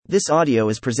This audio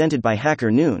is presented by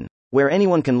Hacker Noon, where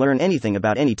anyone can learn anything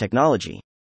about any technology.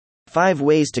 5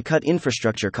 Ways to Cut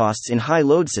Infrastructure Costs in High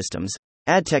Load Systems,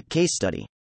 AdTech Case Study.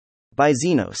 By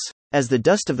Xenos. As the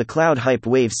dust of the cloud hype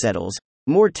wave settles,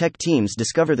 more tech teams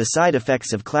discover the side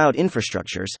effects of cloud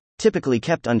infrastructures, typically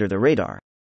kept under the radar.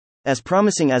 As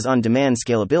promising as on-demand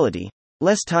scalability,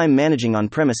 less time managing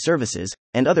on-premise services,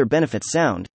 and other benefits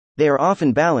sound, they are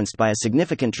often balanced by a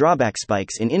significant drawback: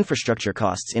 spikes in infrastructure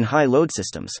costs in high-load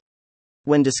systems.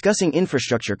 When discussing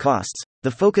infrastructure costs,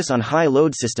 the focus on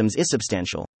high-load systems is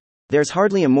substantial. There's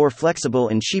hardly a more flexible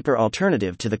and cheaper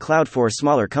alternative to the cloud for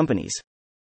smaller companies.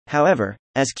 However,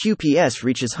 as QPS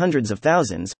reaches hundreds of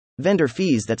thousands, vendor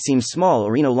fees that seem small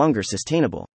are no longer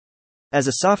sustainable. As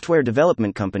a software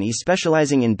development company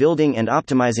specializing in building and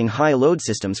optimizing high-load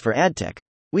systems for AdTech,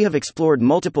 we have explored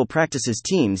multiple practices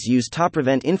teams use to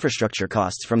prevent infrastructure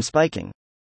costs from spiking.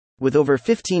 With over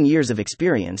 15 years of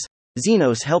experience,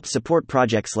 Xenos helps support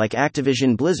projects like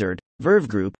Activision Blizzard, Verve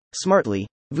Group, Smartly,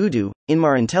 Voodoo,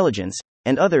 Inmar Intelligence,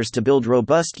 and others to build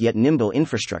robust yet nimble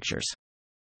infrastructures.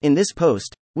 In this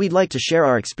post, we'd like to share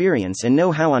our experience and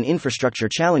know-how on infrastructure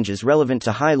challenges relevant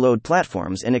to high-load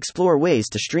platforms and explore ways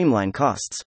to streamline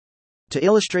costs. To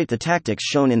illustrate the tactics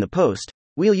shown in the post,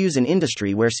 we'll use an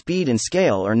industry where speed and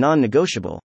scale are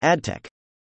non-negotiable, AdTech.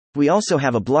 We also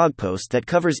have a blog post that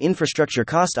covers infrastructure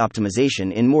cost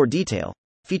optimization in more detail,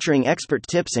 featuring expert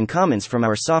tips and comments from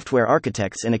our software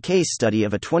architects and a case study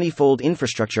of a 20-fold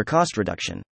infrastructure cost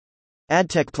reduction.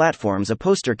 AdTech platforms: a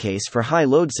poster case for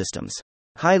high-load systems.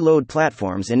 High-load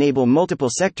platforms enable multiple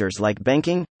sectors like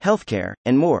banking, healthcare,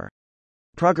 and more.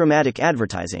 Programmatic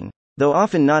advertising, though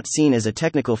often not seen as a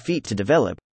technical feat to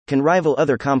develop, can rival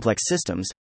other complex systems,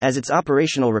 as its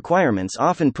operational requirements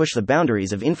often push the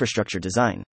boundaries of infrastructure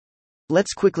design.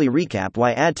 Let's quickly recap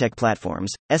why AdTech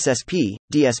platforms, SSP,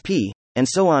 DSP, and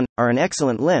so on, are an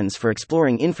excellent lens for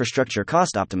exploring infrastructure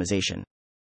cost optimization.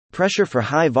 Pressure for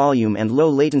high volume and low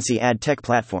latency: AdTech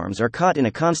platforms are caught in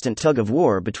a constant tug of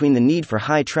war between the need for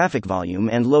high traffic volume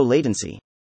and low latency.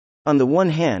 On the one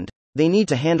hand, they need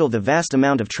to handle the vast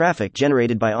amount of traffic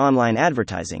generated by online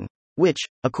advertising, which,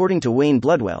 according to Wayne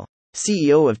Bloodwell,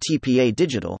 CEO of TPA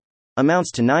Digital,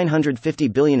 amounts to 950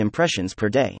 billion impressions per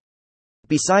day.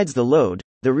 Besides the load,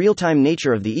 the real-time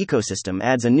nature of the ecosystem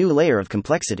adds a new layer of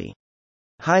complexity.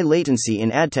 High latency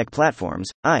in AdTech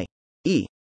platforms, i.e.,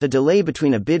 the delay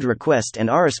between a bid request and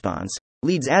our response,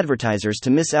 leads advertisers to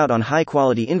miss out on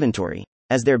high-quality inventory,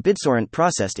 as their bids aren't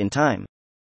processed in time.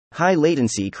 High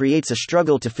latency creates a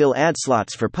struggle to fill ad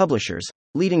slots for publishers,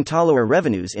 leading to lower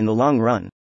revenues in the long run.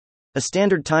 A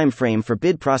standard time frame for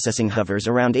bid processing hovers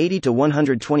around 80 to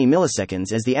 120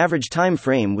 milliseconds as the average time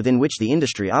frame within which the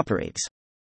industry operates.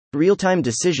 Real-time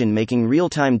decision-making: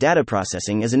 real-time data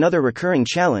processing is another recurring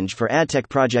challenge for AdTech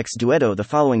projects. Duetto the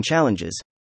following challenges: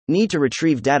 need to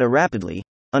retrieve data rapidly,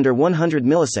 under 100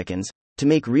 milliseconds, to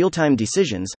make real-time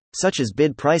decisions, such as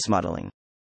bid price modeling.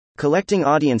 Collecting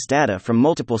audience data from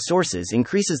multiple sources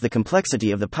increases the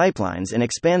complexity of the pipelines and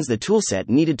expands the toolset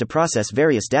needed to process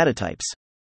various data types.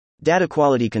 Data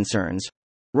quality concerns: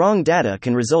 wrong data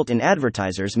can result in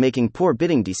advertisers making poor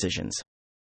bidding decisions.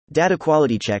 Data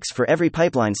quality checks for every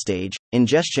pipeline stage,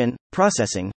 ingestion,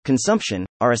 processing, consumption,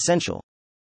 are essential.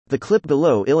 The clip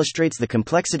below illustrates the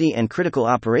complexity and critical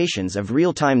operations of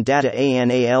real-time data.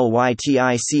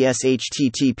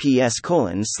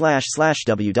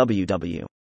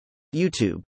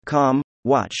 analytics/https://www.youtube.com.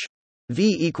 Watch.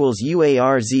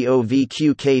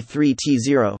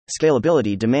 V=UARZOVQK3T0.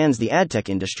 Scalability demands: the AdTech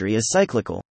industry is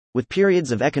cyclical, with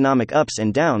periods of economic ups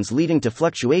and downs leading to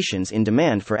fluctuations in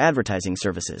demand for advertising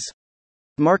services.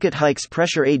 Market hikes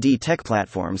pressure AdTech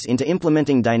platforms into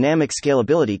implementing dynamic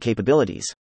scalability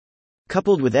capabilities.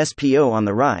 Coupled with SPO on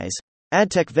the rise,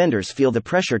 AdTech vendors feel the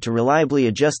pressure to reliably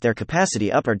adjust their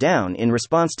capacity up or down in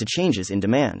response to changes in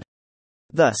demand.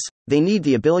 Thus, they need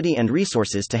the ability and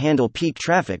resources to handle peak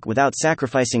traffic without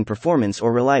sacrificing performance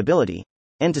or reliability,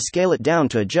 and to scale it down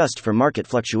to adjust for market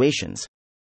fluctuations.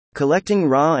 Collecting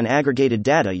raw and aggregated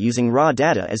data: using raw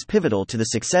data is pivotal to the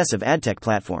success of AdTech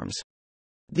platforms.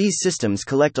 These systems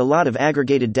collect a lot of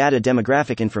aggregated data: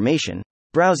 demographic information,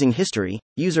 browsing history,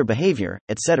 user behavior,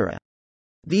 etc.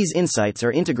 These insights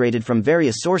are integrated from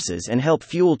various sources and help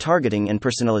fuel targeting and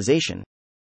personalization.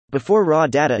 Before raw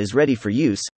data is ready for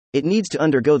use, it needs to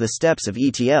undergo the steps of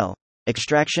ETL,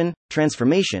 extraction,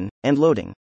 transformation, and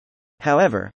loading.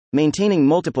 However, maintaining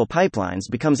multiple pipelines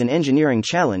becomes an engineering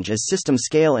challenge as system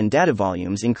scale and data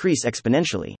volumes increase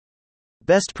exponentially.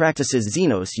 Best practices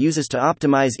Xenos uses to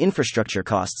optimize infrastructure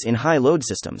costs in high-load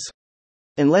systems.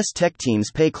 Unless tech teams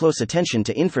pay close attention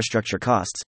to infrastructure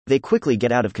costs, they quickly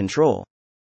get out of control.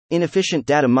 inefficient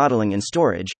data modeling and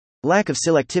storage, lack of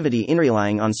selectivity in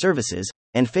relying on services,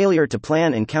 and failure to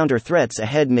plan and counter threats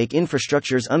ahead make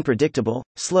infrastructures unpredictable,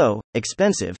 slow,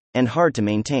 expensive, and hard to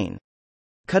maintain.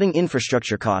 Cutting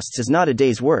infrastructure costs is not a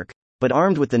day's work, but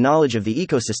armed with the knowledge of the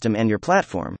ecosystem and your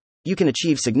platform, you can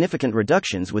achieve significant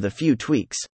reductions with a few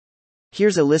tweaks.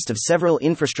 Here's a list of several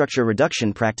infrastructure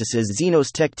reduction practices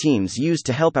Xenos tech teams use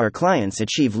to help our clients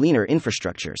achieve leaner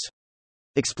infrastructures.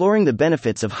 Exploring the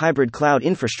benefits of hybrid cloud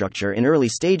infrastructure in early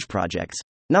stage projects,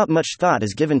 not much thought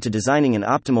is given to designing an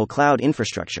optimal cloud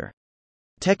infrastructure.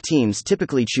 Tech teams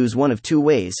typically choose one of two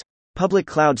ways: public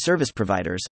cloud service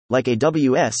providers, like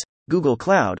AWS, Google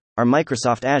Cloud, or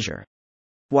Microsoft Azure.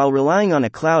 While relying on a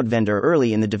cloud vendor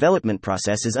early in the development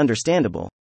process is understandable,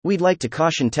 we'd like to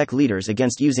caution tech leaders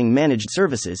against using managed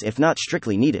services if not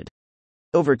strictly needed.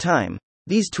 Over time,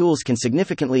 these tools can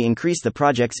significantly increase the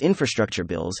project's infrastructure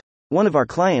bills. One of our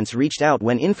clients reached out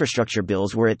when infrastructure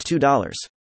bills were at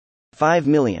 $2.5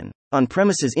 million.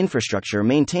 On-premises infrastructure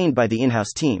maintained by the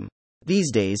in-house team.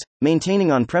 These days,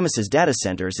 maintaining on-premises data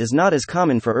centers is not as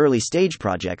common for early-stage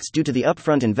projects due to the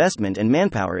upfront investment and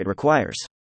manpower it requires.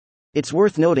 It's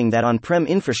worth noting that on-prem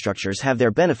infrastructures have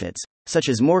their benefits, such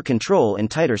as more control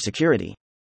and tighter security.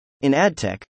 In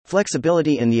AdTech,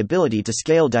 flexibility and the ability to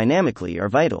scale dynamically are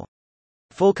vital.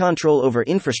 Full control over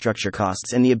infrastructure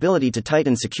costs and the ability to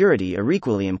tighten security are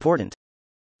equally important.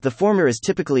 The former is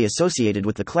typically associated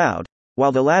with the cloud,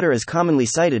 while the latter is commonly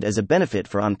cited as a benefit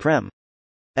for on-prem.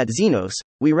 At Xenos,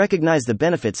 we recognize the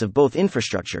benefits of both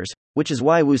infrastructures, which is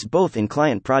why we use both in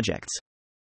client projects.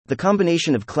 The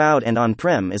combination of cloud and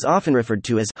on-prem is often referred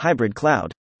to as hybrid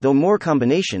cloud, though more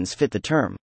combinations fit the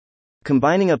term.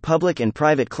 Combining a public and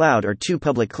private cloud or two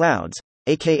public clouds,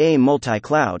 aka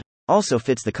multi-cloud, also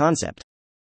fits the concept.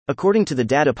 According to the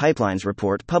Data Pipelines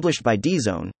report published by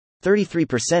DZone,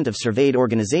 33% of surveyed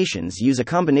organizations use a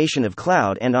combination of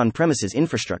cloud and on-premises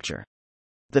infrastructure.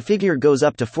 The figure goes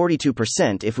up to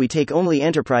 42% if we take only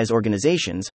enterprise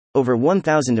organizations, over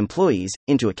 1,000 employees,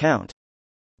 into account.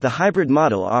 The hybrid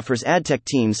model offers AdTech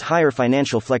teams higher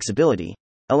financial flexibility,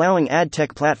 allowing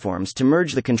AdTech platforms to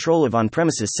merge the control of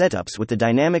on-premises setups with the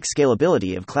dynamic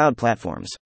scalability of cloud platforms.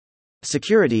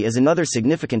 Security is another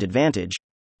significant advantage.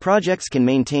 Projects can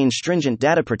maintain stringent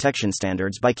data protection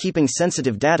standards by keeping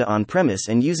sensitive data on-premise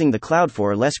and using the cloud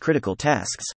for less critical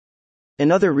tasks.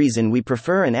 Another reason we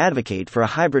prefer and advocate for a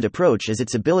hybrid approach is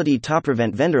its ability to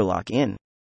prevent vendor lock-in.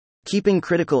 Keeping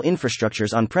critical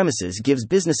infrastructures on-premises gives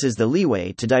businesses the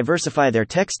leeway to diversify their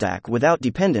tech stack without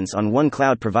dependence on one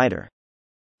cloud provider.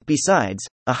 Besides,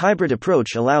 a hybrid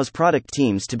approach allows product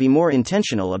teams to be more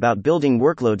intentional about building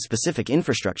workload-specific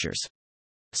infrastructures.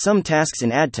 Some tasks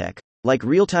in AdTech, like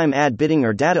real-time ad bidding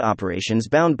or data operations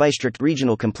bound by strict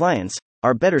regional compliance,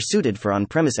 are better suited for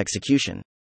on-premise execution.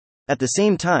 At the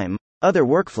same time, other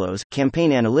workflows,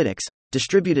 campaign analytics,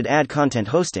 distributed ad content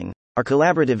hosting, or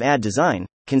collaborative ad design,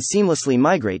 can seamlessly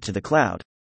migrate to the cloud.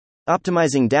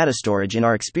 Optimizing data storage. In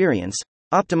our experience,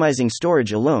 optimizing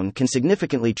storage alone can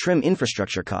significantly trim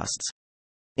infrastructure costs.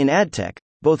 In AdTech,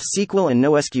 both SQL and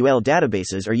NoSQL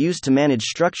databases are used to manage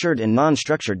structured and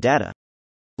non-structured data.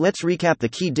 Let's recap the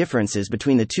key differences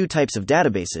between the two types of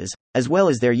databases, as well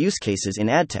as their use cases in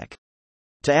AdTech.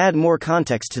 To add more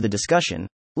context to the discussion,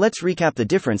 let's recap the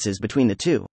differences between the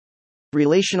two.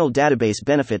 Relational database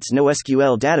benefits.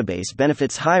 NoSQL database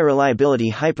benefits: high reliability,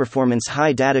 high performance,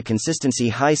 high data consistency,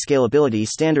 high scalability,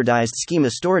 standardized schema,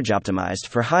 storage optimized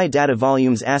for high data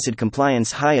volumes, ACID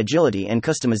compliance, high agility and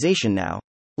customization. Now,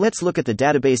 let's look at the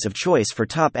database of choice for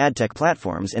top AdTech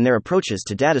platforms and their approaches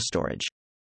to data storage.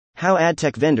 How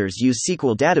AdTech vendors use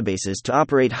SQL databases to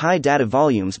operate high data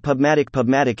volumes.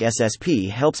 PubMatic SSP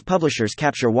helps publishers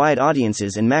capture wide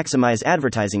audiences and maximize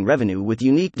advertising revenue with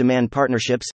unique demand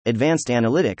partnerships, advanced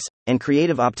analytics, and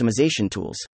creative optimization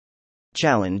tools.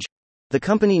 Challenge: the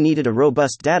company needed a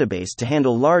robust database to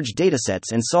handle large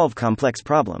datasets and solve complex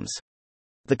problems.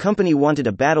 The company wanted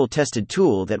a battle-tested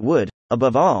tool that would,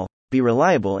 above all, be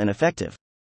reliable and effective.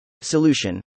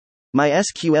 Solution: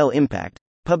 MySQL impact.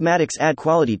 PubMatic's ad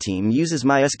quality team uses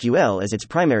MySQL as its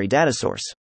primary data source.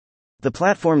 The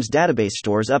platform's database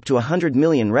stores up to 100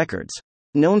 million records.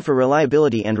 Known for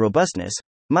reliability and robustness,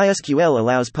 MySQL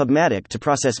allows PubMatic to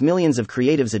process millions of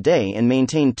creatives a day and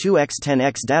maintain 2x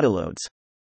 10x data loads.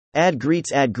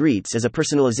 AdGreets is a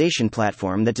personalization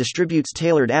platform that distributes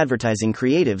tailored advertising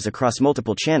creatives across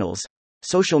multiple channels: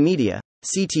 social media,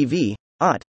 CTV,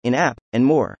 OTT, in-app, and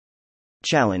more.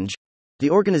 Challenge: the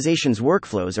organization's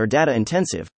workflows are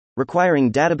data-intensive,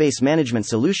 requiring database management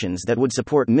solutions that would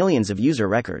support millions of user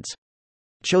records.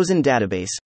 Chosen database: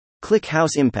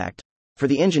 ClickHouse impact. For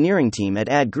the engineering team at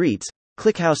AdGreets,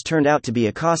 ClickHouse turned out to be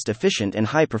a cost-efficient and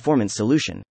high-performance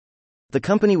solution. The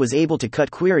company was able to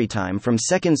cut query time from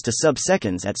seconds to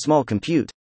sub-seconds at small compute.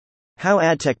 How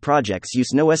AdTech projects use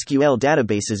NoSQL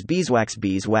databases.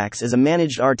 Beeswax is a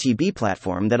managed RTB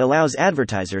platform that allows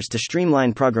advertisers to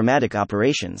streamline programmatic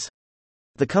operations.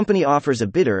 The company offers a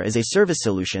bidder-as-a-service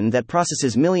solution that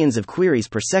processes millions of queries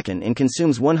per second and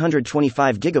consumes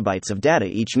 125 gigabytes of data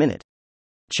each minute.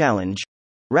 Challenge: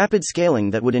 rapid scaling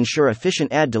that would ensure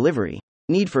efficient ad delivery.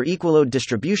 Need for equal load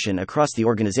distribution across the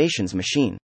organization's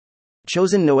machine.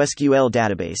 Chosen NoSQL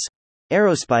database.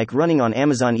 Aerospike running on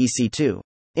Amazon EC2.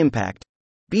 Impact: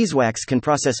 Beeswax can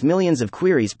process millions of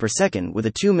queries per second with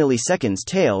a 2 milliseconds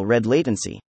tail-read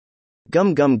latency.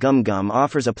 Gum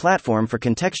offers a platform for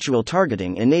contextual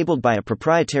targeting enabled by a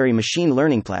proprietary machine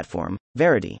learning platform,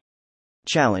 Verity.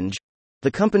 Challenge: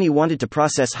 the company wanted to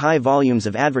process high volumes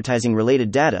of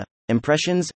advertising-related data,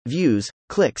 impressions, views,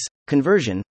 clicks,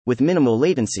 conversion, with minimal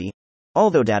latency.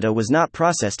 Although data was not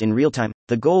processed in real time,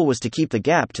 the goal was to keep the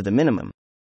gap to the minimum.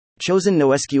 Chosen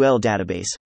NoSQL database.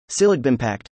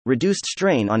 Impact: reduced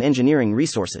strain on engineering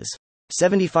resources.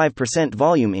 75%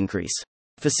 volume increase.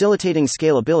 Facilitating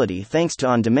scalability thanks to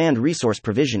on-demand resource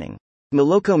provisioning.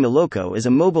 Moloko is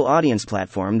a mobile audience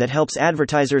platform that helps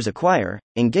advertisers acquire,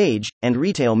 engage, and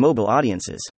retail mobile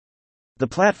audiences. The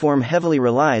platform heavily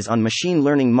relies on machine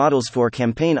learning models for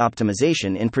campaign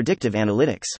optimization and predictive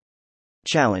analytics.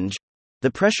 Challenge: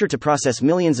 the pressure to process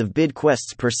millions of bid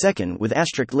quests per second with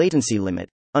asterisk latency limit,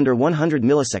 under 100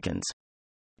 milliseconds.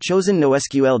 Chosen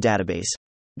NoSQL database.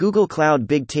 Google Cloud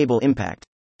Big Table Impact: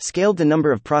 scaled the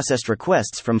number of processed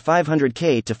requests from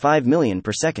 500K to 5 million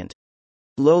per second.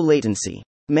 Low latency.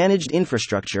 Managed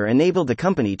infrastructure enabled the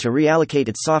company to reallocate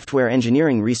its software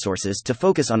engineering resources to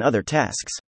focus on other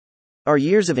tasks. Our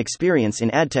years of experience in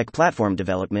AdTech platform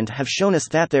development have shown us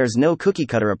that there's no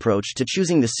cookie-cutter approach to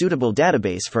choosing the suitable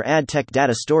database for AdTech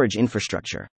data storage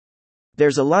infrastructure.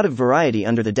 There's a lot of variety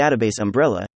under the database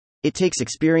umbrella. It takes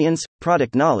experience,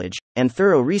 product knowledge, and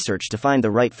thorough research to find the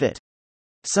right fit.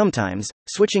 Sometimes,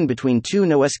 switching between two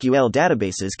NoSQL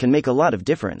databases can make a lot of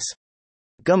difference.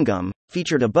 Gum,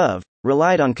 featured above,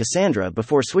 relied on Cassandra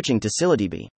before switching to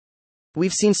ScyllaDB.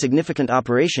 We've seen significant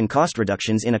operation cost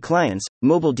reductions in a client's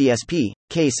mobile DSP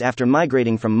case after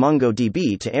migrating from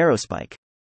MongoDB to Aerospike.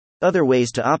 Other ways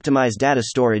to optimize data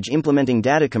storage. Implementing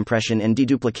data compression and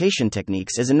deduplication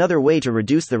techniques is another way to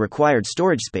reduce the required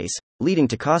storage space, leading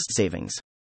to cost savings.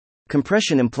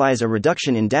 Compression implies a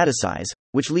reduction in data size,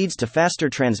 which leads to faster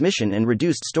transmission and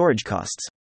reduced storage costs.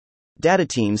 Data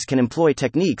teams can employ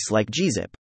techniques like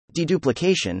gzip.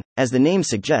 Deduplication, as the name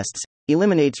suggests,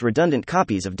 eliminates redundant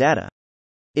copies of data.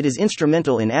 It is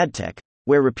instrumental in AdTech,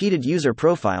 where repeated user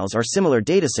profiles or similar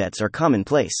datasets are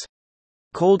commonplace.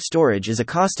 Cold storage is a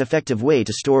cost-effective way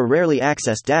to store rarely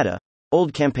accessed data,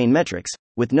 old campaign metrics,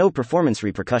 with no performance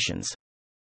repercussions.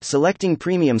 Selecting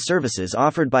premium services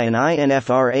offered by an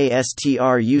infrastructure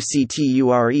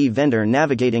vendor.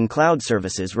 Navigating cloud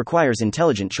services requires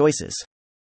intelligent choices.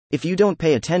 If you don't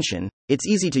pay attention, it's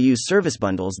easy to use service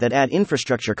bundles that add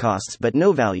infrastructure costs but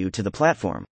no value to the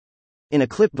platform. In a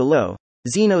clip below,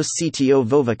 Xenos CTO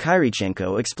Vova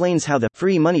Kyrichenko explains how the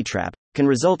free money trap can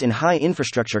result in high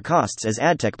infrastructure costs as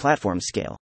AdTech platforms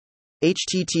scale.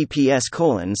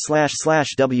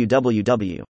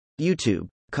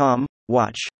 https://www.youtube.com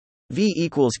watch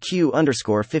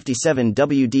v=q_57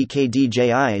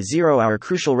 WDKDJI0. Our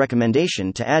crucial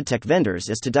recommendation to AdTech vendors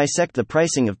is to dissect the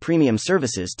pricing of premium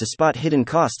services to spot hidden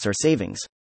costs or savings.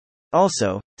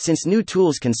 Also, since new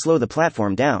tools can slow the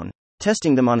platform down,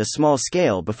 testing them on a small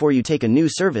scale before you take a new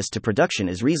service to production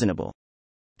is reasonable.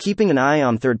 Keeping an eye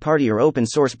on third-party or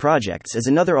open-source projects is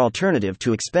another alternative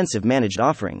to expensive managed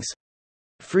offerings.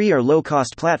 Free or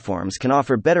low-cost platforms can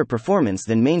offer better performance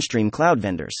than mainstream cloud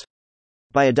vendors.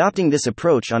 By adopting this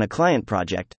approach on a client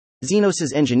project,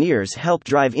 Xenos's engineers help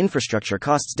drive infrastructure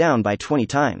costs down by 20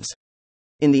 times.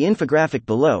 In the infographic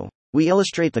below, we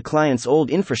illustrate the client's old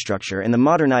infrastructure and the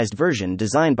modernized version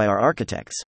designed by our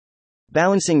architects.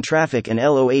 Balancing traffic and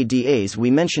LOADAs.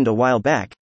 We mentioned a while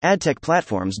back, AdTech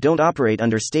platforms don't operate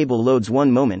under stable loads. One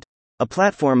moment, a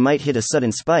platform might hit a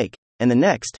sudden spike, and the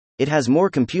next, it has more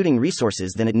computing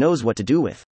resources than it knows what to do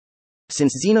with.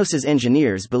 Since Xenos's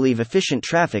engineers believe efficient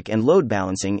traffic and load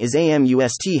balancing is a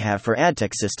must-have for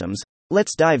AdTech systems,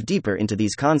 let's dive deeper into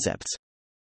these concepts.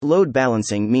 Load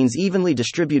balancing means evenly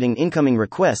distributing incoming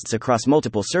requests across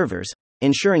multiple servers,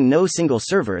 ensuring no single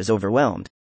server is overwhelmed.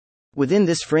 Within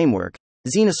this framework,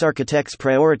 Xenos architects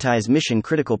prioritize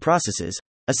mission-critical processes,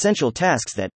 essential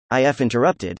tasks that, if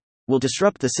interrupted, will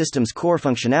disrupt the system's core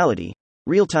functionality,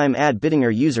 real-time ad bidding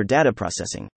or user data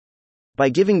processing. By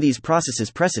giving these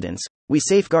processes precedence, we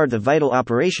safeguard the vital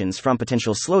operations from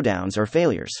potential slowdowns or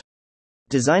failures.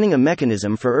 Designing a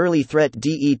mechanism for early threat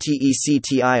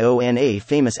detection. A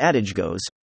famous adage goes,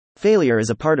 failure is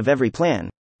a part of every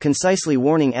plan, concisely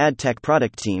warning AdTech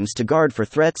product teams to guard for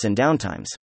threats and downtimes.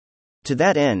 To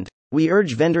that end, we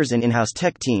urge vendors and in-house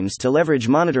tech teams to leverage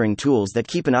monitoring tools that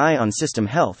keep an eye on system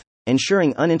health,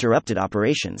 ensuring uninterrupted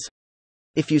operations.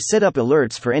 If you set up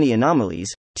alerts for any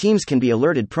anomalies, teams can be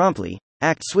alerted promptly,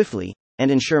 act swiftly,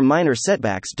 and ensure minor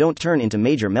setbacks don't turn into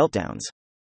major meltdowns.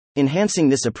 Enhancing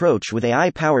this approach with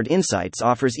AI-powered insights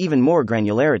offers even more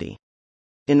granularity.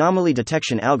 Anomaly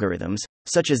detection algorithms,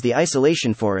 such as the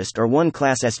isolation forest or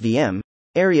one-class SVM,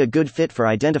 are a good fit for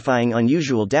identifying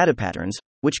unusual data patterns,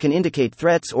 which can indicate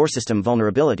threats or system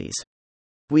vulnerabilities.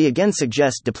 We again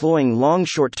suggest deploying long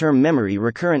short-term memory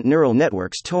recurrent neural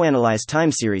networks to analyze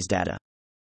time series data.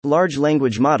 Large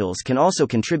language models can also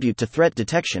contribute to threat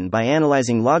detection by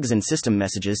analyzing logs and system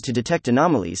messages to detect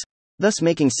anomalies, thus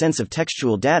making sense of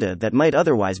textual data that might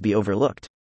otherwise be overlooked.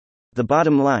 The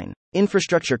bottom line: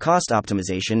 infrastructure cost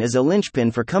optimization is a linchpin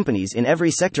for companies in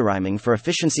every sector aiming for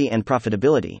efficiency and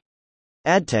profitability.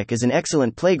 AdTech is an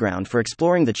excellent playground for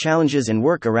exploring the challenges and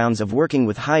workarounds of working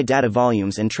with high data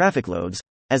volumes and traffic loads,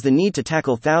 as the need to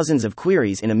tackle thousands of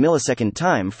queries in a millisecond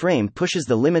time frame pushes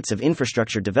the limits of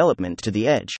infrastructure development to the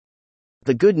edge.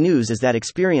 The good news is that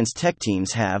experienced tech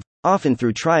teams have, often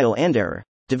through trial and error,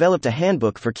 developed a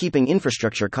handbook for keeping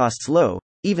infrastructure costs low,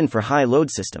 even for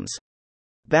high-load systems.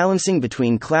 Balancing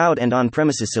between cloud and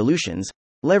on-premises solutions,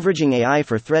 leveraging AI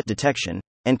for threat detection,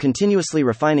 and continuously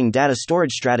refining data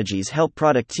storage strategies help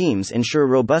product teams ensure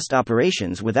robust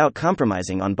operations without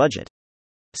compromising on budget.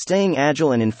 Staying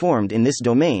agile and informed in this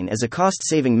domain is a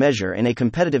cost-saving measure and a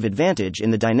competitive advantage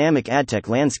in the dynamic AdTech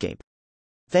landscape.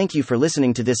 Thank you for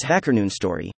listening to this HackerNoon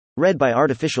story, read by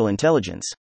Artificial Intelligence.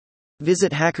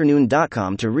 Visit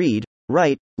hackernoon.com to read,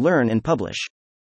 write, learn, and publish.